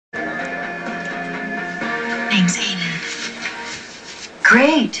Name's Aiden.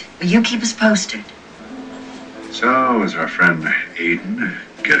 Great. Well, you keep us posted. So, is our friend Aiden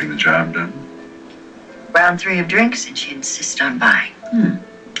getting the job done? Round 3 of drinks, and she insists on buying.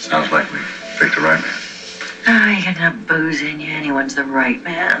 Sounds like we picked the right man. You got enough booze in you. Anyone's the right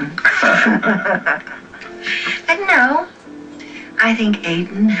man. But no, I think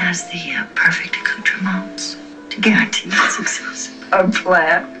Aiden has the perfect accoutrements to guarantee the success of our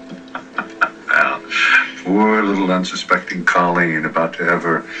plan. Well, poor little unsuspecting Colleen about to have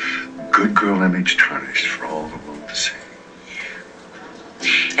her good girl image tarnished for all the world to see.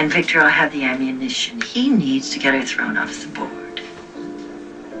 And Victor will have the ammunition he needs to get her thrown off the board.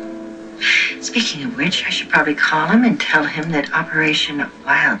 Speaking of which, I should probably call him and tell him that Operation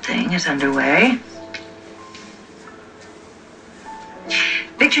Wild Thing is underway.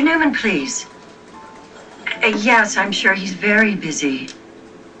 Victor Newman, please. Yes, I'm sure he's very busy.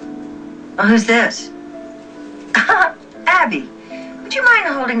 Well, who's this? Abby, would you mind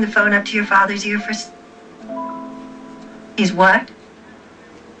holding the phone up to your father's ear for... He's what?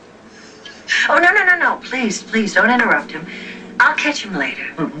 Oh, no. Please, don't interrupt him. I'll catch him later.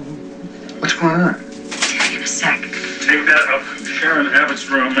 What's going on? Tell you in a sec. Take that up to Sharon Abbott's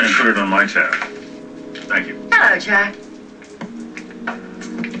room and put it on my tab. Thank you. Hello, Jack.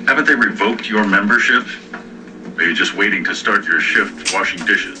 Haven't they revoked your membership? Or are you just waiting to start your shift washing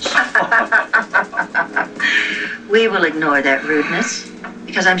dishes? We will ignore that rudeness,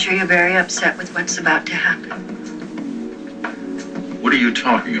 because I'm sure you're very upset with what's about to happen. What are you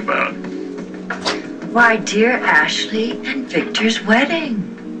talking about? Why, dear Ashley and Victor's wedding.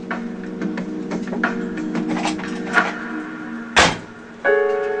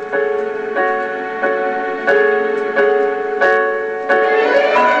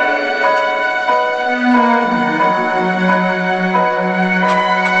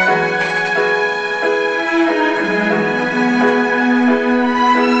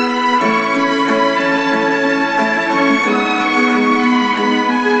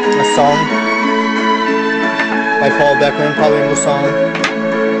 Song by Paul Beckman, polylingual song,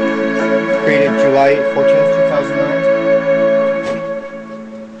 created July 14th,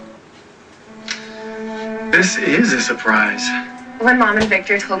 2009. This is a surprise. When Mom and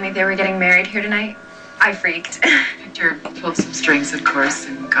Victor told me they were getting married here tonight, I freaked. Victor pulled some strings, of course,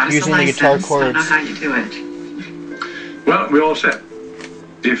 and got us a Using the license. guitar I don't chords. know how you do it. Well, we're all set.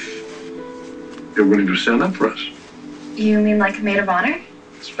 If you're willing to stand up for us. You mean like a maid of honor?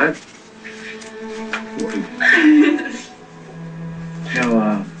 That's right.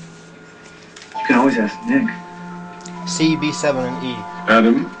 You can always ask Nick. C, B7, and E.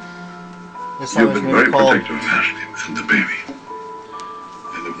 Adam, This song you've is been going to very be called protective of Ashley and the baby.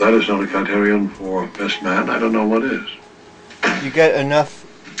 And if that is not a criterion for best man, I don't know what is. You Get Enough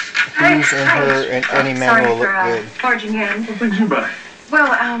Booze in Her and Any Man Will Look Good. Barging in. What brings you by? Well,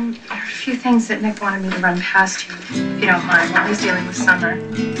 there are a few things that Nick wanted me to run past you, if you don't mind, while he's dealing with Summer.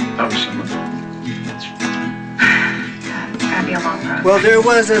 That was someone. Gotta be a long road. Well, there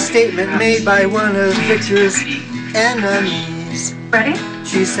was a statement made by one of Victor's enemies. Ready?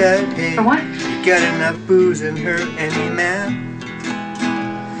 She said, hey, For what? you get enough booze in her, any man.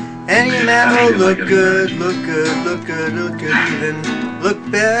 Any man will look good, even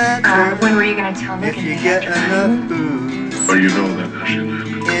look better. When were you gonna tell Nick? If you get enough booze Well, you know that Ashley and I have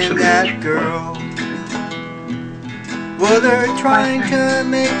been in considering that this girl. Well, they're trying to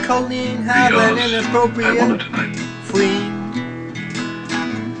make Colleen have an because I want it inappropriate tonight. fling.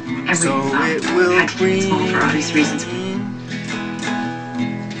 And So it will had to keep it small for obvious reasons. bring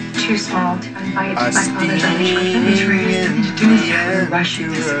Too small to invite a my father's steam Irish It's really nothing to do with her rushing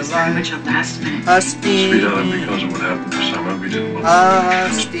this. It was very much a last minute. a steam, Sweetheart, because of what happened this summer, we didn't want a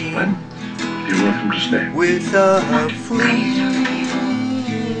to steam When? You're welcome to stay. with a fling.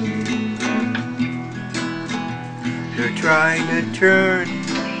 You're trying to turn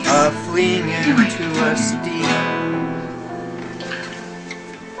a fling into a steam.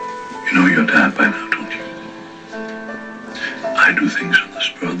 You know your dad by now, don't you? I do things on the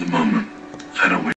spur of the moment. I don't wait.